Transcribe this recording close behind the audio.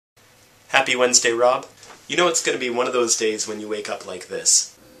Happy Wednesday, Rob. You know it's going to be one of those days when you wake up like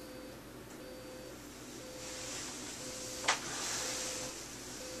this.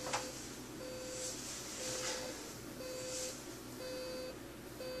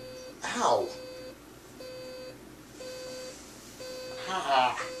 Ow!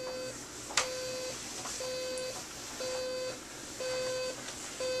 Ah.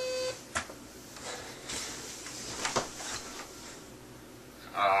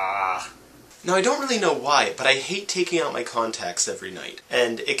 Now, I don't really know why, but I hate taking out my contacts every night,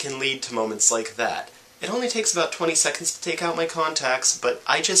 and it can lead to moments like that. It only takes about 20 seconds to take out my contacts, but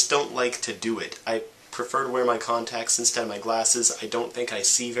I just don't like to do it. I prefer to wear my contacts instead of my glasses. I don't think I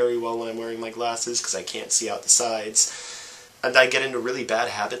see very well when I'm wearing my glasses because I can't see out the sides. And I get into really bad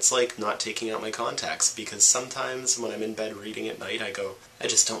habits like not taking out my contacts, because sometimes when I'm in bed reading at night I go, I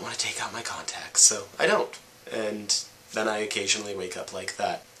just don't want to take out my contacts, so I don't. And then I occasionally wake up like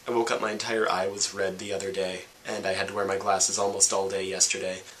that. I woke up, my entire eye was red the other day, and I had to wear my glasses almost all day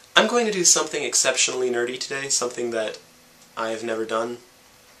yesterday. I'm going to do something exceptionally nerdy today, something that I have never done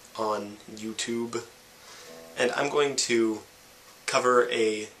on YouTube, and I'm going to cover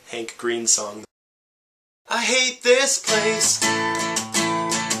a Hank Green song. I hate this place.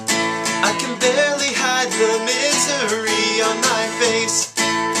 I can barely hide the misery on my face.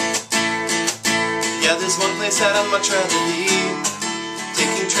 Yeah, there's one place that I'd much rather be.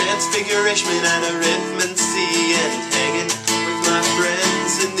 Taking transfiguration and arithmancy and hanging with my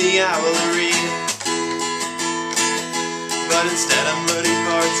friends in the owlery. But instead I'm learning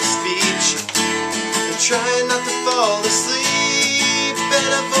parts of speech and trying not to fall asleep and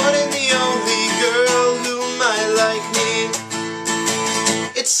avoiding the only girl who might like me.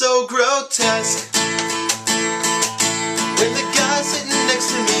 It's so grotesque when the guy sitting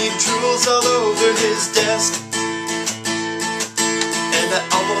next to me drools all over his desk. I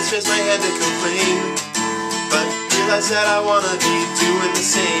almost raised my hand to complain, but realized that I wanna be doing the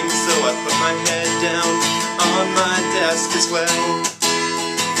same, so I put my head down on my desk as well.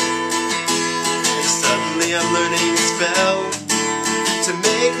 And suddenly I'm learning a spell to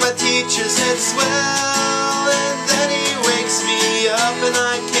make my teacher's head swell, and then he wakes me up and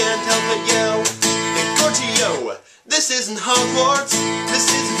I can't help but yell, Gorgio, this isn't Hogwarts,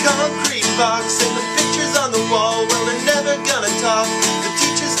 this is a concrete box, and the pictures on the wall, well, they're never gonna talk. The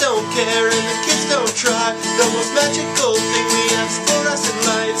teachers don't care and the kids don't try. The most magical thing we have is fluorescent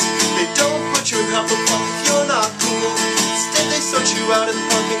lights. They don't put you in Hufflepuff if you're not cool. Instead they sort you out in the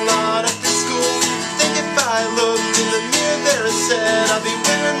parking lot after school. Think if I looked in the mirror there and said I'll be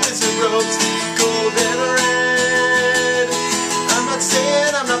wearing wizard robes, gold and red. I'm not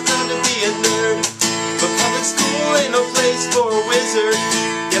saying I'm not proud to be a nerd, but public school ain't no place for a wizard.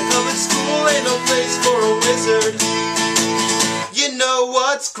 Yeah, public school ain't no place for a wizard. You know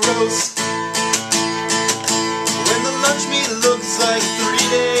what's gross? When the lunch meat looks like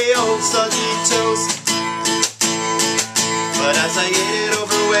 3-day-old soggy toast. But as I ate it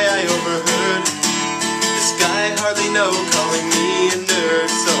over way I overheard this guy I hardly know calling me a nerd.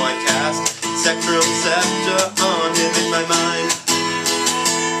 So I cast Sectrum Scepter on him in my mind.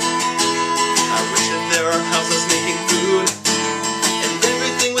 I wish that there were houses making food and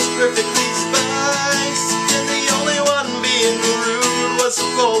everything was perfectly spiced, and the only one being rude was a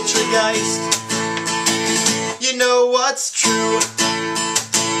poltergeist. You know what's true?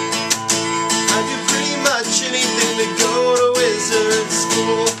 I'd do pretty much anything to go to wizard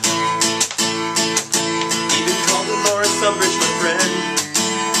school. Even call Dolores Umbridge my friend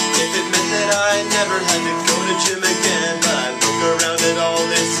if it meant that I never had to go to gym again. But I look around at all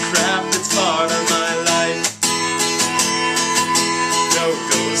this crap that's part of my life. No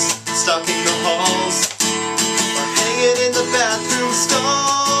ghosts stalking the halls or hanging in the bathroom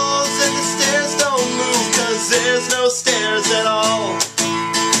stalls, and the stairs don't move cause there's no stairs at all.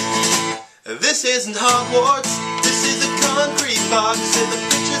 This isn't Hogwarts, this is a concrete box, and the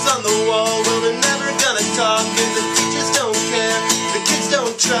pictures on the wall, well, they're never gonna talk, and the teachers don't care, the kids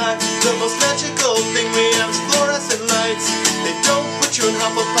don't try. The most magical thing we have is fluorescent lights. They don't put you in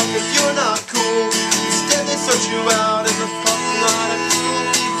Hufflepuff if you're not cool. Instead they sort you out in the parking lot at school.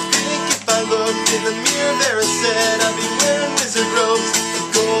 Think if I looked in the mirror there and said I'd be wearing wizard robes of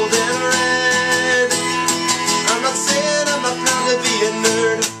gold and red. I'm not saying I'm not proud to be a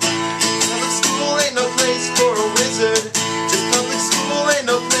nerd. Public school ain't no place for a wizard. Just public school ain't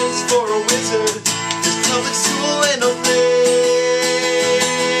no place for a wizard. Just public school ain't no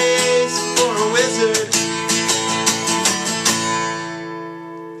place for a wizard.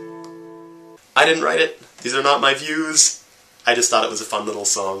 I didn't write it. These are not my views. I just thought it was a fun little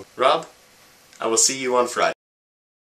song. Rob, I will see you on Friday.